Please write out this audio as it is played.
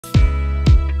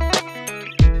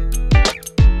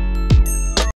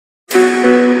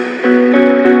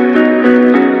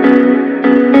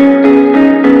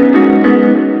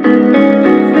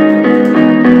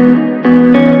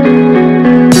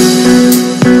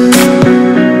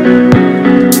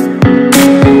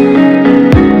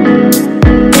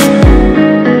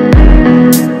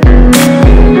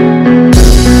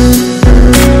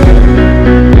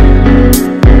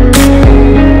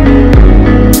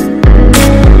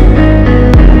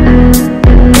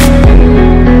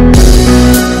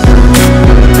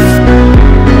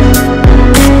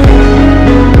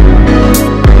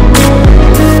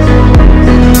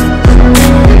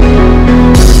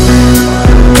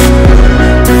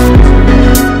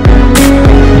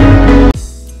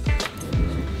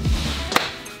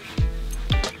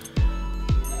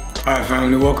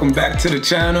family, welcome back to the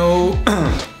channel.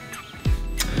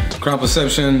 Crown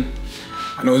Perception.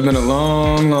 I know it's been a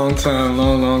long time.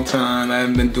 I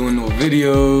haven't been doing no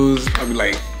videos. Probably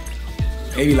like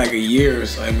maybe like a year or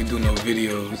so I haven't been doing no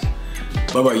videos.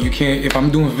 Baba, you can't, if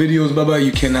I'm doing videos, Baba,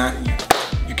 you cannot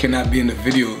be in the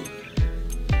video.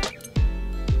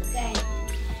 Okay.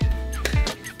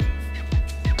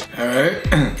 Alright?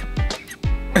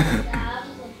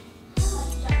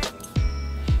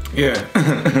 Yeah,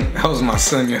 that was my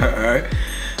son, yeah, alright?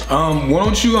 Why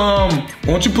don't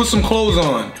you put some clothes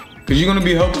on? Cause you're gonna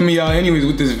be helping me out anyways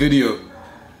with this video.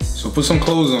 So put some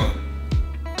clothes on.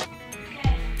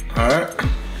 Alright?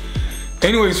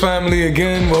 Anyways, family,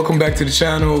 again, welcome back to the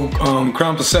channel.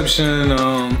 Crown Perception.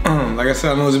 Like I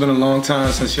said, I know it's been a long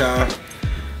time since I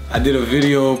did a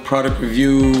video, product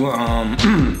review.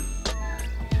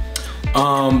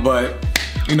 But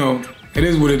you know, it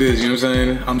is what it is, you know what I'm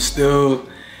saying? I'm still,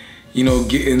 you know,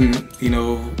 getting,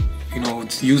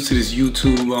 used to this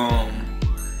YouTube,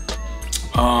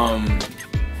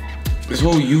 this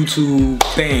whole YouTube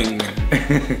thing.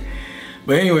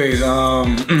 But anyways,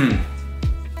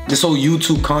 this whole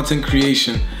YouTube content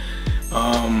creation,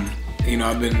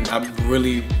 I've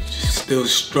really still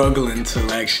struggling to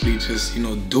actually just,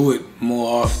 do it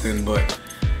more often, but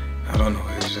I don't know,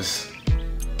 it's just,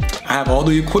 I have all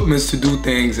the equipments to do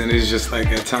things, and it's just like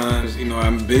at times,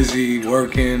 I'm busy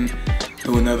working,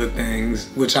 doing other things,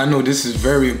 which I know this is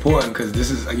very important because this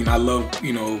is, I love,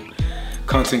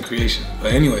 content creation.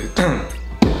 But anyway,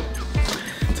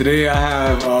 today I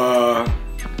have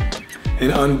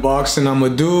an unboxing I'm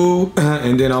gonna do,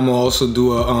 and then I'm gonna also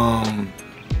do a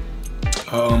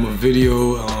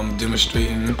video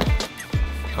demonstrating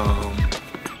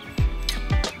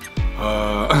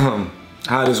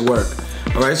how this works.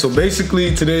 All right, so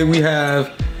basically today we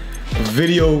have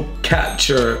video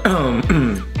capture.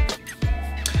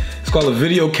 It's called a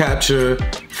video capture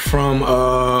from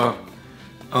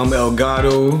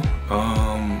Elgato,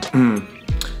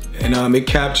 and it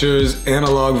captures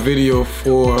analog video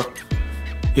for,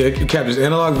 it captures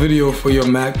analog video for your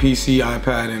Mac, PC,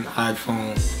 iPad, and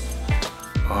iPhone.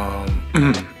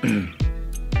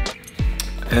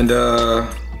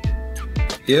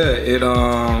 Yeah, it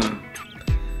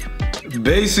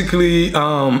basically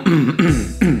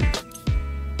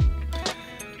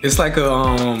it's like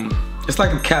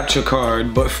a capture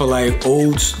card, but for like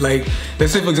old, like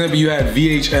let's say for example you had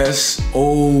VHS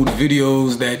old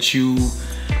videos that you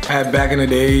had back in the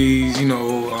days,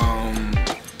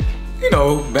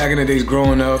 back in the days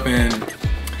growing up, and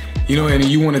and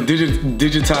you want to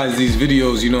digitize these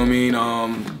videos, you know what I mean?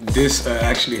 This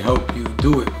actually help you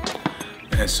do it.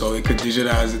 And so it could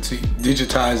digitize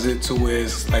it to where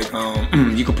it's like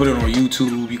you could put it on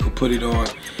YouTube,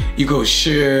 you could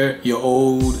share your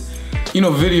old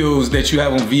videos that you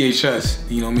have on VHS,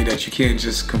 that you can't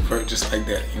just convert just like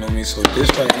that, so this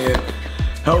right here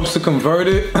helps to convert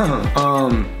it.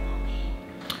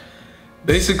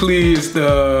 Basically it's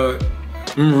I'm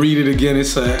gonna read it again.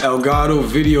 It's a Elgato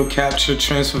video capture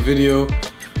transfer video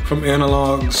from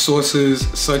analog sources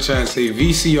such as a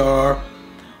VCR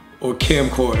or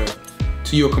camcorder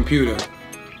to your computer.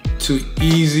 To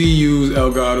easy use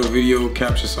Elgato video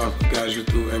capture software guides you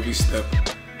through every step.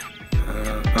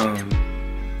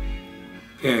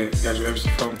 Guides you every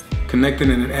step from connecting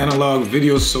an analog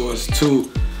video source to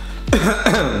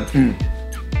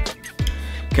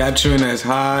capturing a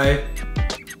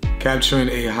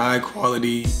high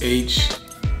quality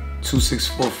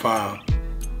H.264 file.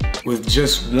 With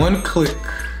just one click,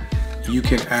 you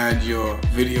can add your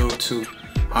video to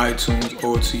iTunes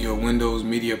or to your Windows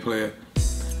Media Player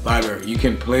library. You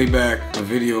can play back the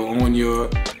video on your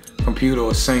computer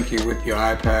or sync it with your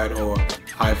iPad or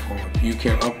iPhone. You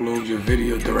can upload your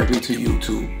video directly to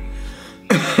YouTube.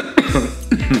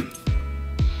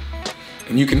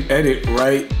 And you can edit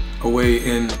right away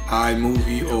in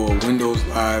iMovie or Windows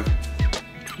Live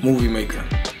Movie Maker.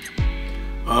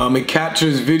 It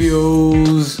captures video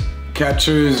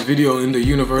in the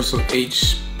universal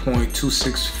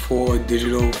H.264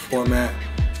 digital format.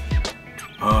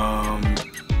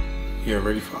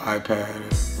 Ready for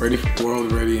iPad, ready for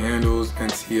world ready, handles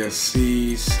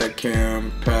NTSC,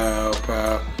 SETCAM, PAL,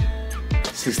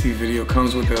 60 video,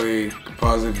 comes with a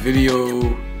composite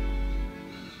video,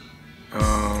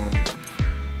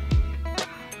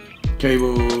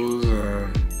 cables,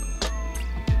 and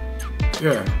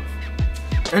yeah.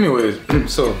 Anyways,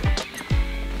 so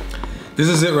this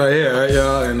is it right here, right,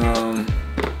 y'all, and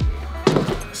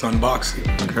let's unbox it,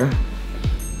 okay?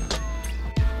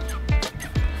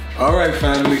 All right,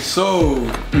 family, so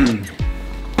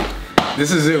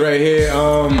this is it right here.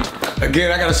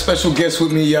 Again, I got a special guest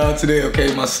with me, y'all, today,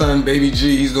 okay? My son, Baby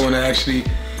G, he's the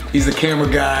camera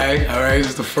guy, all right? This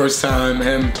is the first time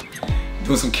him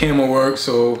doing some camera work,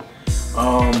 so,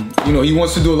 you know, he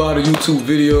wants to do a lot of YouTube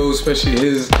videos, especially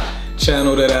his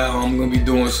channel that I'm gonna be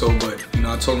doing, so, but, you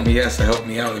know, I told him he has to help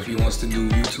me out if he wants to do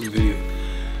YouTube video.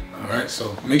 All right,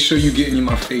 so make sure you get in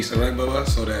my face, all right, Bubba,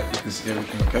 so that you can see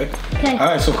everything, okay? Okay. All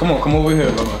right, so come over here,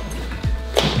 Bubba.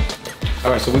 All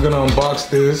right, so we're gonna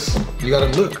unbox this. You gotta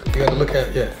look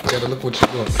what you're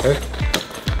doing, okay?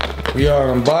 We are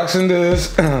unboxing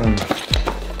this.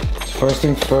 First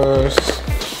thing first.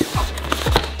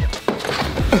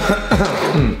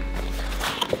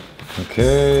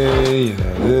 Okay, you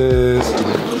have this,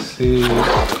 let's see. All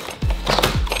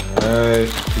right,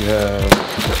 you have,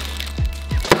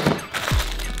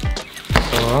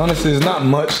 so honestly, there's not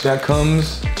much that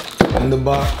comes in the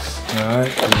box, all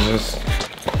right? It's just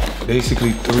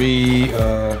basically three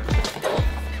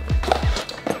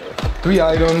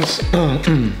items.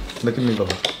 Look at me,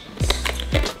 Bubba.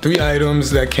 3 items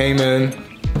that came in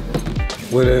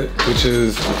with it, which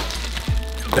is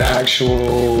the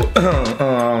actual,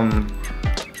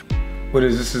 what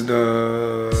is this? Is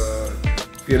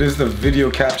this is the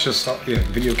video capture,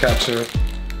 video capture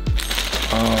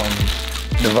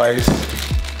device.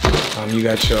 You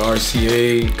got your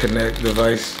RCA Connect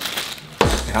device.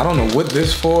 I don't know what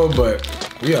this for, but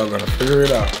we are gonna figure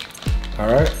it out. All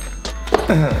right.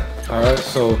 All right.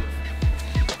 So.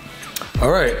 All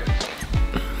right.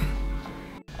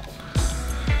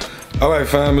 All right,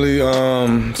 family.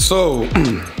 So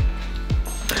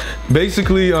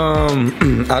basically,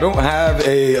 I don't have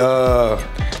a.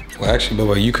 Well, actually,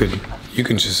 Bubba, you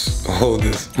can just hold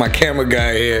this. My camera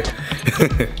guy here.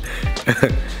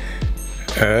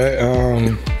 All right.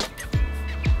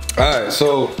 All right.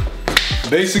 So.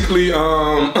 Basically, we're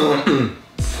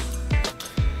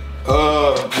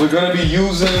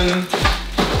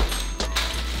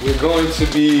going to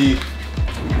be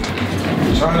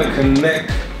trying to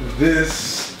connect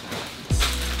this.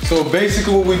 So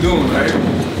basically what we're doing, right,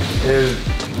 is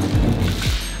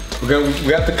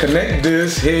we have to connect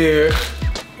this here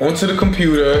onto the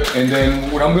computer, and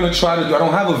then what I'm going to try to do, I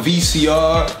don't have a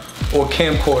VCR or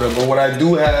camcorder, but what I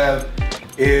do have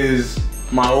is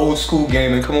my old school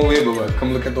gaming. Come over here, Bubba.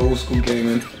 Come look at the old school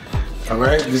gaming. All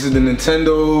right, this is the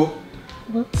Nintendo,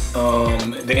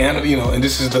 and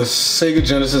this is the Sega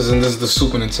Genesis, and this is the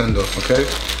Super Nintendo. Okay,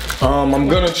 I'm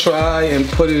gonna try and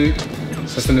put it,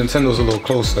 since the Nintendo's a little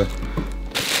closer.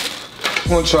 I'm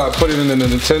gonna try to put it in the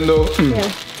Nintendo. Yeah.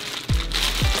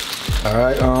 All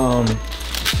right.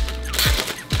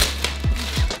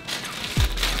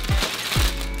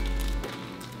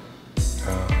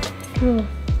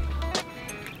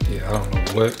 Yeah, I don't know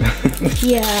what.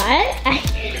 Yeah,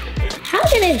 how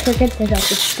did I forget about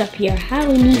this stuff here? How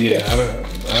we need this?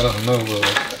 I don't know, bro.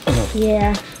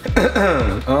 Yeah.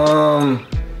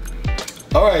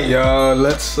 All right, y'all.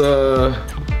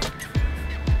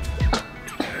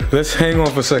 Let's hang on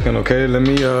for a second, okay? Let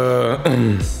me oh,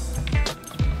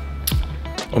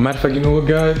 matter of fact, you know what,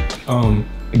 guys?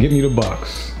 Give me the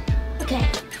box. Okay.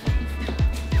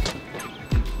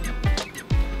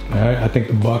 All right, I think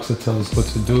the box will tell us what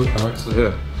to do. All right, so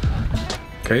here.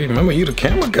 Okay, remember you the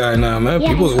camera guy now, man. Yeah.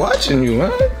 People's watching you,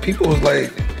 man. People's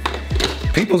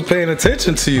paying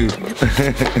attention to you.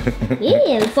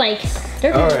 Yeah, it's like.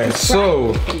 All right,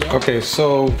 so okay,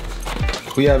 so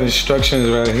we have instructions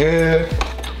right here.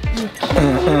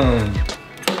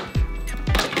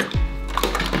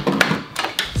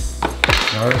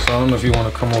 All right, so I don't know if you want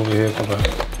to come over here, but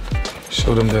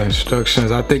show them the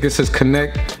instructions. I think it says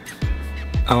connect.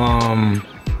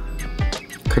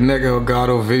 Connect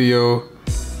Elgato video.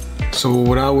 So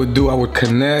what I would do, I would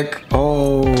connect.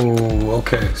 Oh,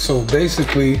 okay. So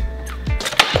basically,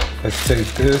 let's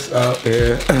take this out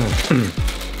here.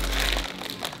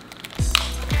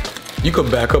 You could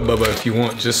back up, Bubba, if you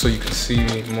want, just so you can see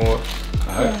me more.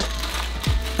 All right.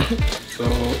 So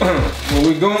what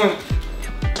we're doing,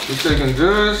 we're taking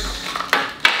this,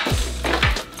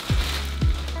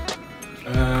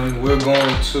 and we're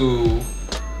going to.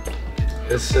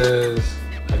 It says,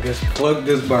 I guess, plug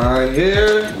this behind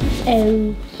here.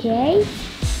 Okay.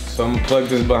 So I'm gonna plug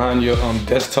this behind your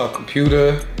desktop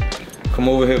computer. Come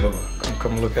over here, Bubba.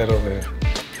 Come look at over here.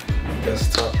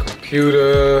 Desktop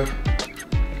computer.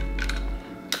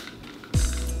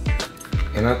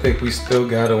 And I think we still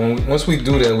gotta, once we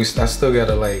do that, I still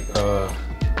gotta like,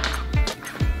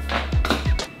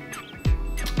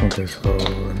 okay, so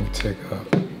let me take out.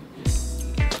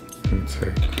 Let me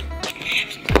take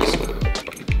this out.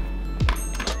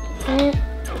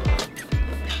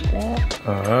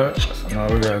 Alright, so now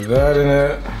we got that in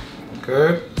it.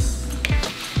 Okay.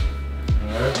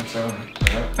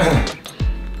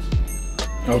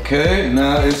 Okay,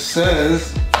 now it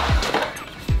says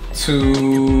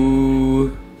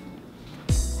to,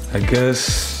 I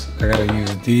guess I gotta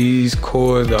use these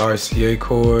cords, the RCA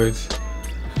cords.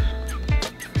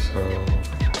 So,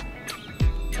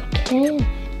 okay.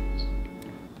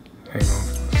 Hang on a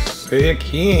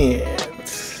second.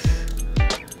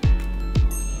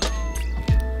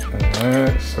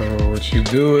 Alright, so what you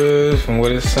do is, from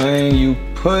what it's saying, you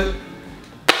put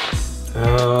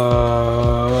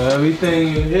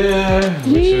everything in here,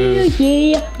 which is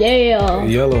yellow,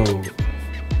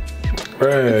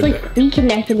 red. It's like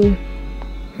reconnecting.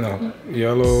 No,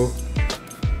 yellow.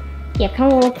 Yeah,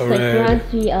 kind of looks like red,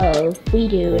 recipe of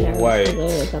Voodoo and white. or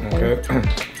something. Okay.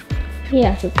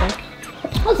 Yeah, so it's like a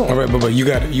puzzle. All right, but you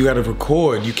gotta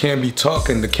record. You can't be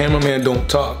talking. The cameraman don't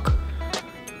talk.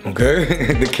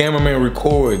 Okay, the cameraman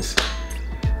records.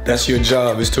 That's your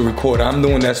job, is to record. I'm the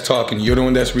one that's talking. You're the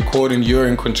one that's recording. You're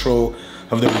in control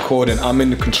of the recording. I'm in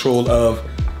the control of,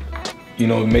 you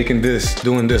know, making this,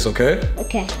 doing this, okay?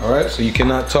 Okay. All right, so you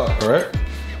cannot talk, all right?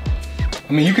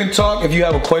 I mean, you can talk if you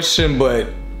have a question,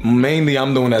 but mainly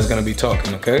I'm the one that's gonna be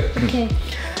talking, okay? Okay.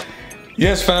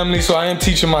 Yes, family, so I am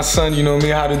teaching my son, you know me,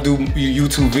 how to do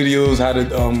YouTube videos, how to,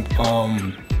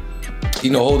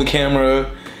 you know, hold the camera,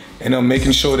 and I'm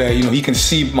making sure that, you know, he can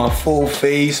see my full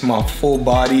face, my full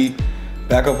body.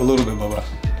 Back up a little bit, Baba.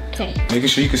 Okay. Making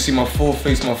sure you can see my full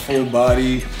face, my full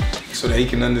body, so that he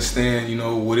can understand, you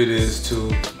know, what it is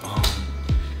to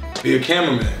be a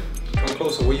cameraman. Come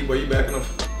closer. Where you backing up?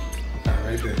 All right,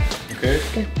 right there. Okay.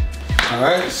 Okay. All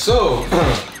right. So.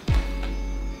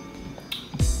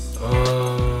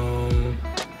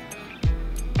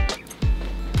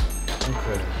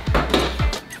 Okay.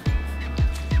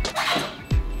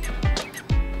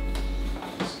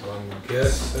 I'm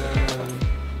guessing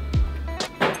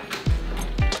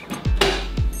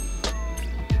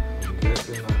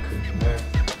I connect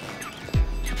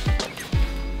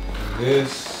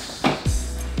this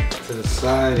to the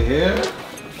side here.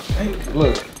 Hey,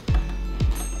 look.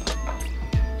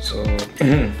 So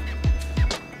we're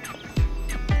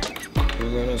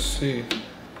gonna see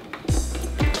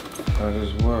how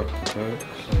this works. Okay.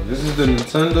 So this is the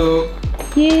Nintendo.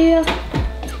 Yeah.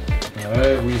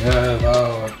 Alright, we have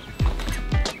our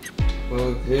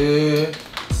plug here,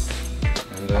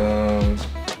 and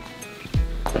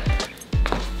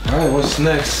alright, what's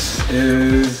next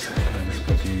is, let's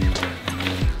put these right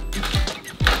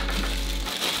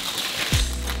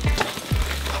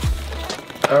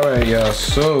here. Alright, y'all,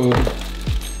 so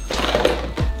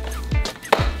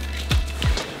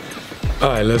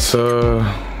alright, let's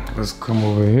come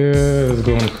over here, let's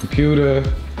go on the computer.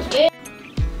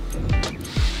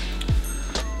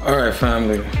 Alright,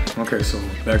 family. Okay, so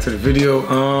back to the video.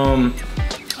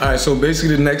 Alright, so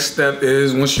basically the next step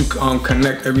is, once you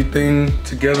connect everything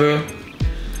together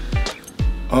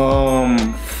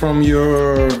from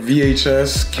your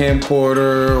VHS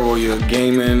camcorder or your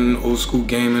gaming, old school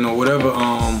gaming, or whatever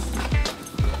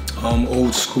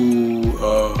old school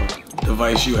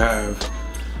device you have,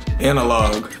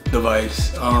 analog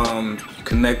device,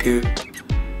 connect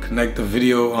the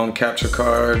video capture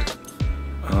card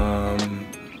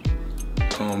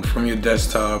from your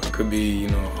desktop. It could be, you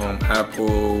know,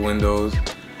 Apple, Windows,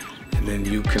 and then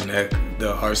you connect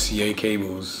the RCA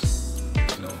cables, you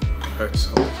know. Alright,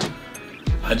 so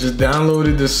I just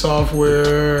downloaded the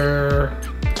software,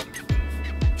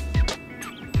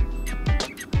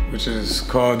 which is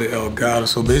called the Elgato.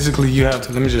 So basically you have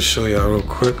to, let me just show y'all real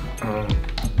quick. I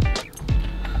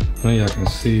know y'all can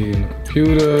see in the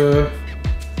computer.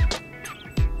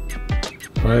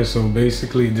 Alright, so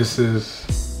basically this is,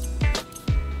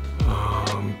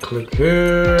 click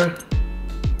here,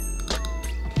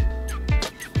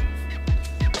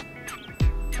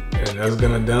 and that's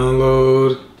gonna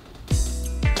download,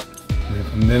 and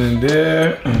from then and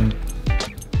there,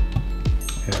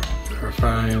 yeah,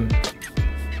 verifying.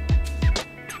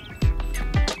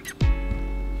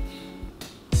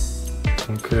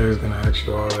 Okay, it's gonna ask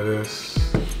you all of this.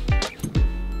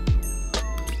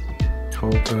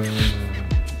 Open.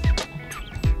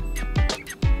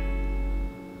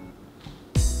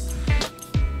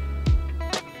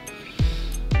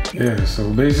 Yeah, so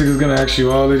basically it's gonna ask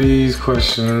you all of these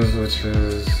questions, which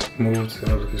is move to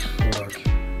application for lock.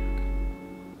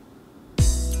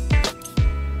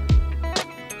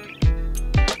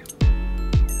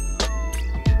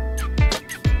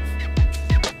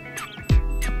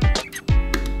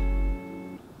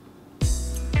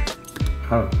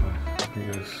 I don't know, I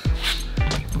guess.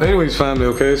 But anyways, family,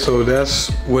 okay, so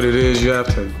that's what it is. You have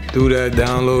to do that,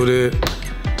 download it,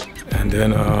 and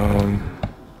then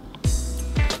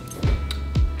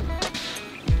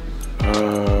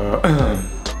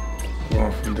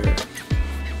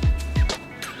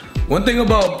One thing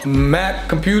about Mac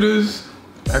computers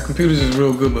is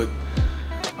real good, but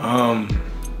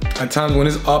at times when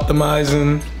it's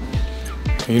optimizing,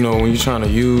 you know, when you're trying to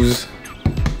use,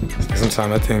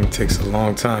 sometimes that thing takes a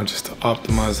long time just to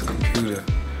optimize the computer.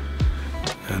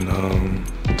 And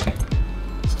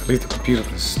so at least the computer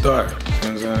can start, you know what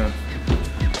I'm saying?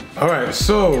 All right,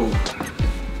 so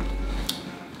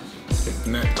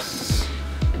next,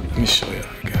 let me show you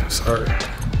again, sorry.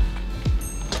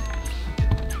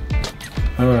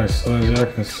 All right, so as y'all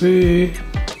can see,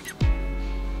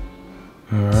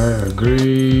 all right,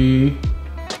 agree.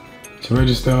 To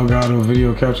register Elgato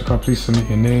video capture card, please submit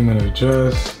your name and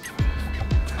address.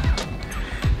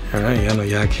 All right, y'all know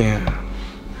y'all can't.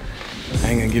 I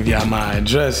ain't gonna give y'all my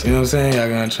address, you know what I'm saying? Y'all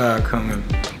gonna try to come and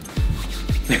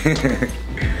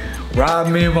rob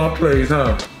me of my place,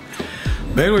 huh?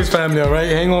 But anyways, family, all right,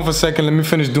 hang on for a second. Let me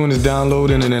finish doing this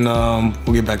downloading and then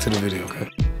we'll get back to the video, okay?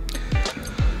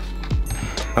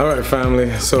 All right,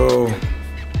 family, so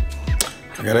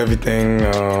I got everything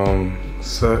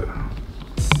set.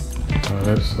 All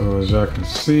right, so as y'all can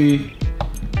see,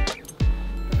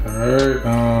 all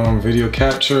right, video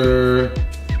capture.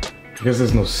 I guess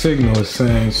there's no signal, it's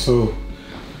saying, so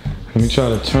let me try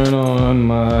to turn on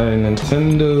my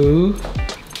Nintendo.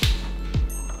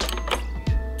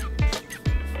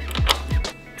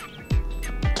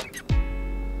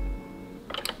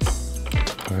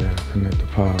 Oh yeah, connect the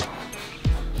power.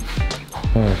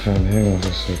 Alright, family, hang on for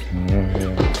a second. Right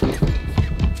here.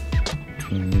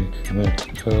 Let me connect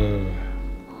the power.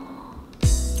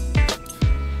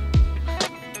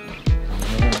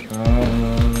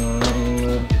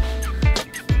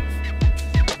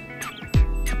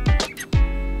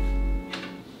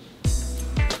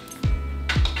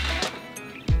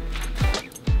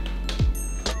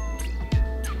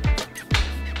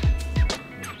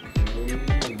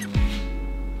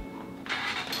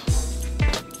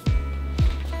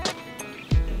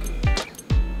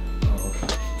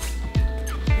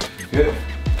 Good.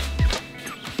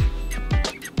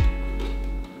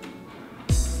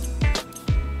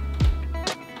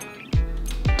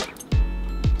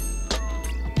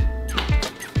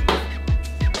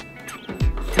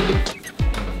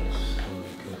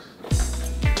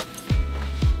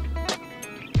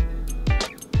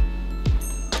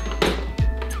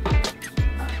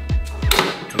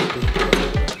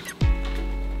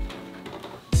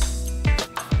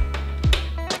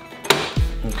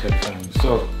 Okay, fine.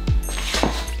 So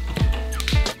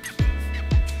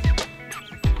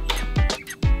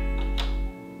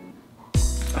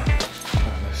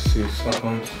let's see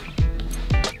something.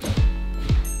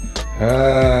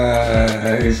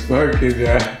 It's working,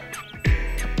 yeah.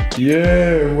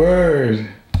 Yeah, word.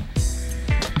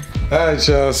 Alright,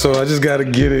 y'all, so I just gotta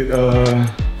get it, I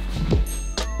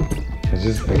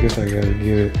guess I gotta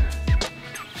get it.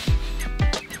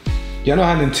 Y'all know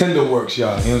how Nintendo works,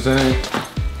 y'all, you know what I'm saying?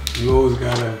 You always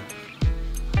gotta,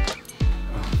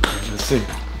 let's see.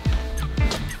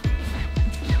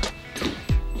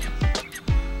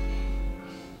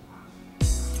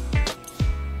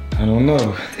 I don't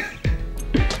know.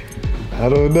 I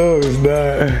don't know, it's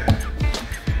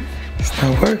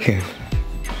not working.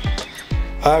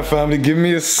 All right, family, give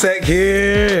me a sec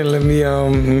here and let me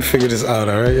figure this out,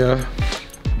 all right, y'all?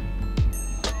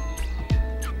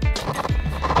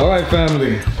 All right,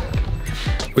 family,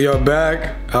 we are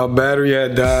back. Our battery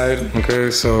had died, okay,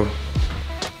 so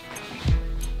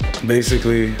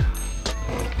basically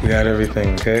we got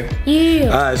everything, okay? Yeah.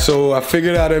 All right, so I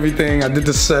figured out everything. I did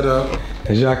the setup.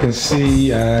 As y'all can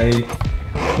see, we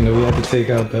had to take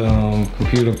out the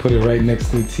computer, put it right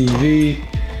next to the TV.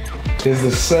 There's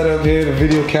the setup here, the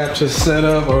video capture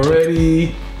setup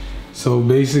already. So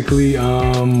basically,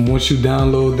 once you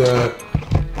download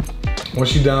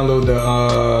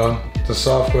the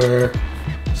software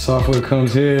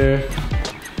comes here.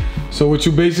 So what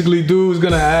you basically do is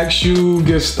gonna ask you,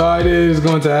 get started, it's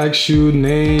going to ask you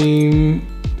name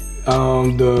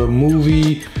the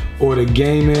movie or the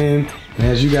gaming. And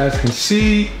as you guys can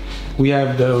see, we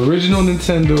have the original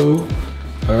Nintendo.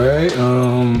 All right,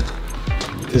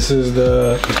 this is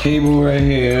the cable right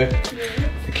here.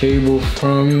 The cable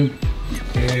from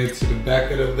here to the back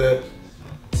of the,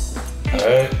 all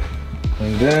right.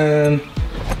 And then,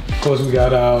 of course, we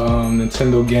got our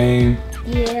Nintendo game.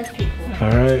 Yeah, that's pretty cool.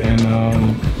 All right, and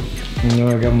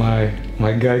I got my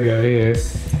guy here.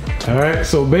 All right,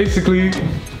 so basically,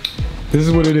 this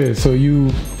is what it is. So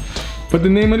you put the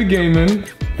name of the game in.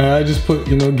 I just put,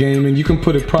 gaming. You can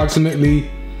put approximately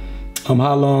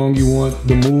how long you want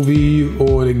the movie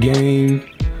or the game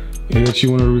that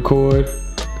you want to record.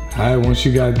 All right, once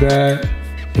you got that,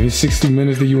 If it's 60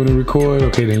 minutes that you want to record,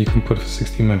 okay, then you can put it for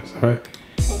 60 minutes, all right?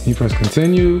 You press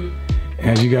continue.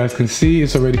 As you guys can see,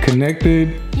 it's already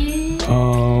connected.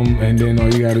 And then all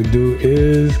you gotta do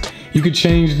is, you could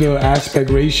change the aspect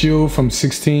ratio from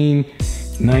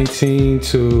 16:19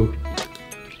 to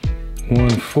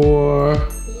 1:4.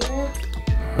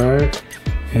 All right,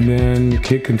 and then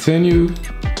hit continue.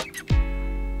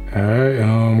 All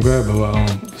right, grab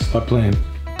stop playing.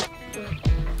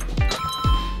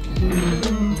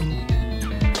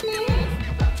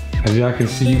 As y'all can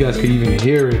see, you guys can even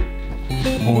hear it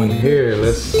on here.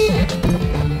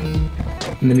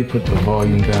 Let me put the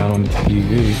volume down on the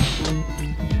TV.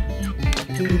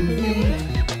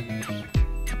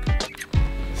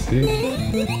 See?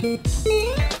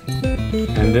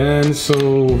 And then,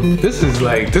 so this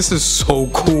is so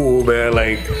cool, man.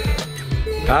 Like,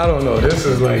 I don't know, this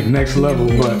is like next level,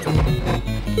 but.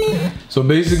 So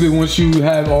basically, once you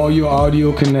have all your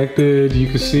audio connected, you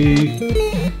can see,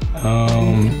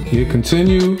 hit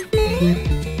continue.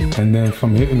 And then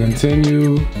from hitting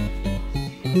continue,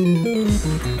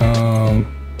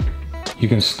 you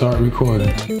can start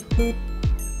recording.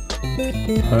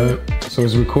 Alright, so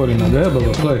it's recording now. There,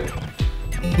 but play.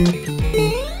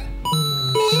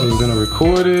 So it's gonna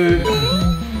record it,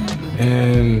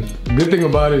 and the good thing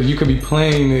about it is you could be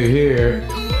playing it here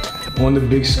on the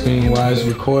big screen while it's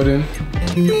recording.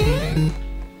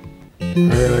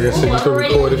 Alright, like I said, you can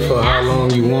record it for how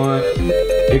long you want.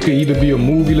 It could either be a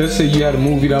movie. Let's say you had a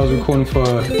movie that was recording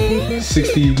for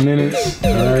 60 minutes.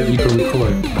 Alright, you can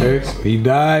record it. Okay, so he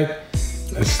died.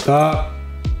 Let's stop.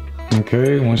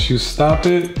 Okay, once you stop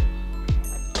it.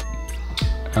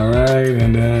 Alright,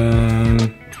 and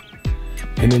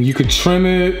then you could trim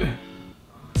it.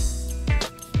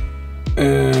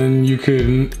 And you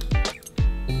can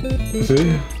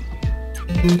see?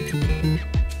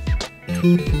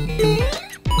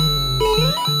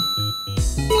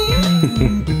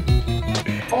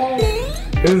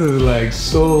 This is like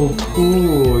so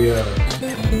cool, yeah.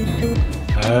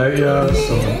 Alright, y'all,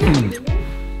 so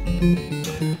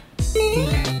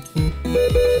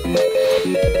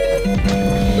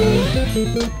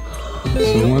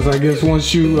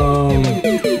once you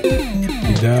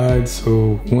he died,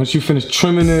 so once you finish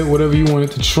trimming it, whatever you want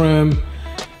it to trim,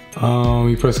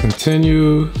 you press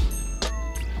continue,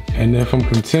 and then from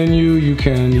continue you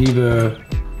can either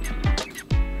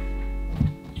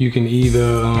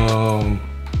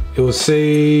it will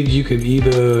save. You could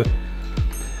either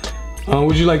what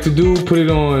would you like to do, put it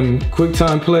on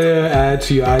QuickTime Player, add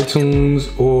to your iTunes,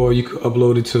 or you could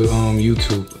upload it to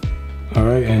YouTube. All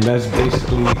right, and that's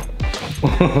basically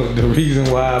the reason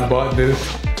why I bought this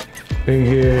thing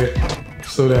here,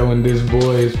 so that when this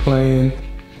boy is playing,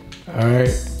 all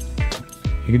right,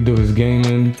 he can do his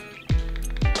gaming.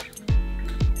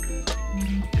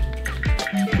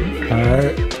 All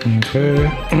right, okay.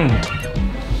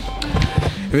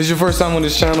 If it's your first time on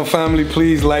this channel, family,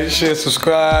 please like, share,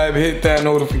 subscribe, hit that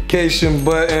notification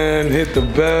button, hit the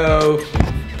bell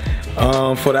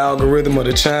for the algorithm of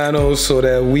the channel, so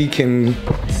that we can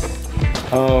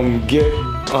get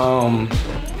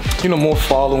more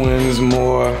followings,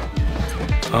 more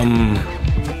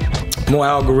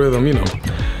algorithm,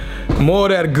 more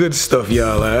of that good stuff,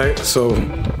 y'all. Alright, so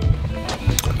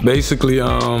basically,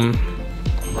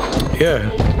 yeah,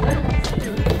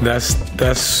 that's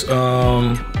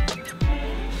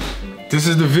this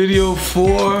is the video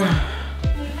for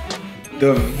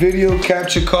the video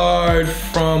capture card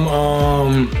from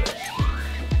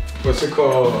what's it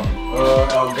called,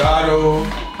 Elgato.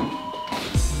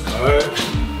 Alright,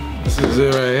 this is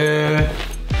it right here.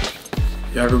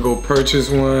 Y'all could go purchase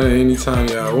one anytime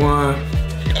y'all want.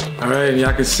 Alright, and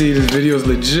y'all can see this video is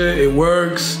legit, it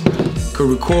works. Could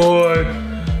record,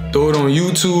 throw it on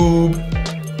YouTube,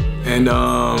 and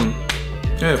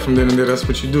yeah, from then and there, that's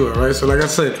what you do. Alright, so like I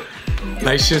said,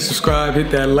 like, share, subscribe,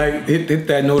 hit that like, hit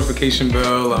that notification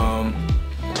bell,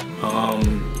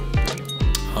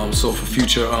 so for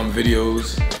future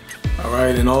videos.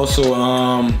 Alright, and also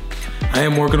I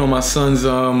am working on my son's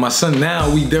now,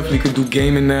 we definitely could do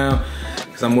gaming now,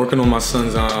 because I'm working on my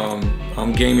son's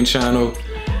gaming channel.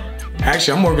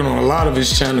 Actually, I'm working on a lot of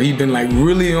his channel. He's been like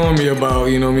really on me about,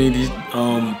 doing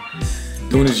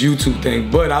his YouTube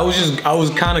thing. But I was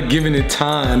kind of giving it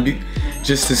time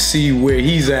just to see where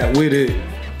he's at with it,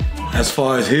 as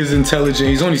far as his intelligence.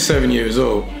 He's only 7 years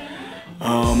old.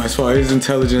 As far as his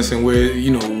intelligence and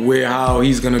where, how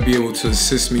he's gonna be able to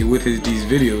assist me with these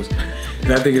videos.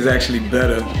 And I think it's actually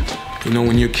better,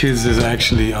 when your kids is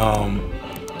actually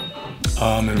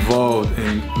involved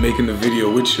in making the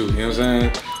video with you. You know what I'm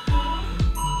saying?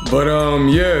 But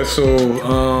yeah, so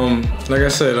like I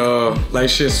said, like,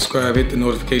 share, subscribe, hit the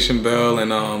notification bell,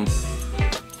 and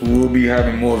we'll be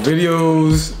having more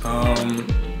videos.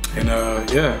 And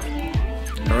yeah,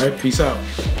 all right, peace out.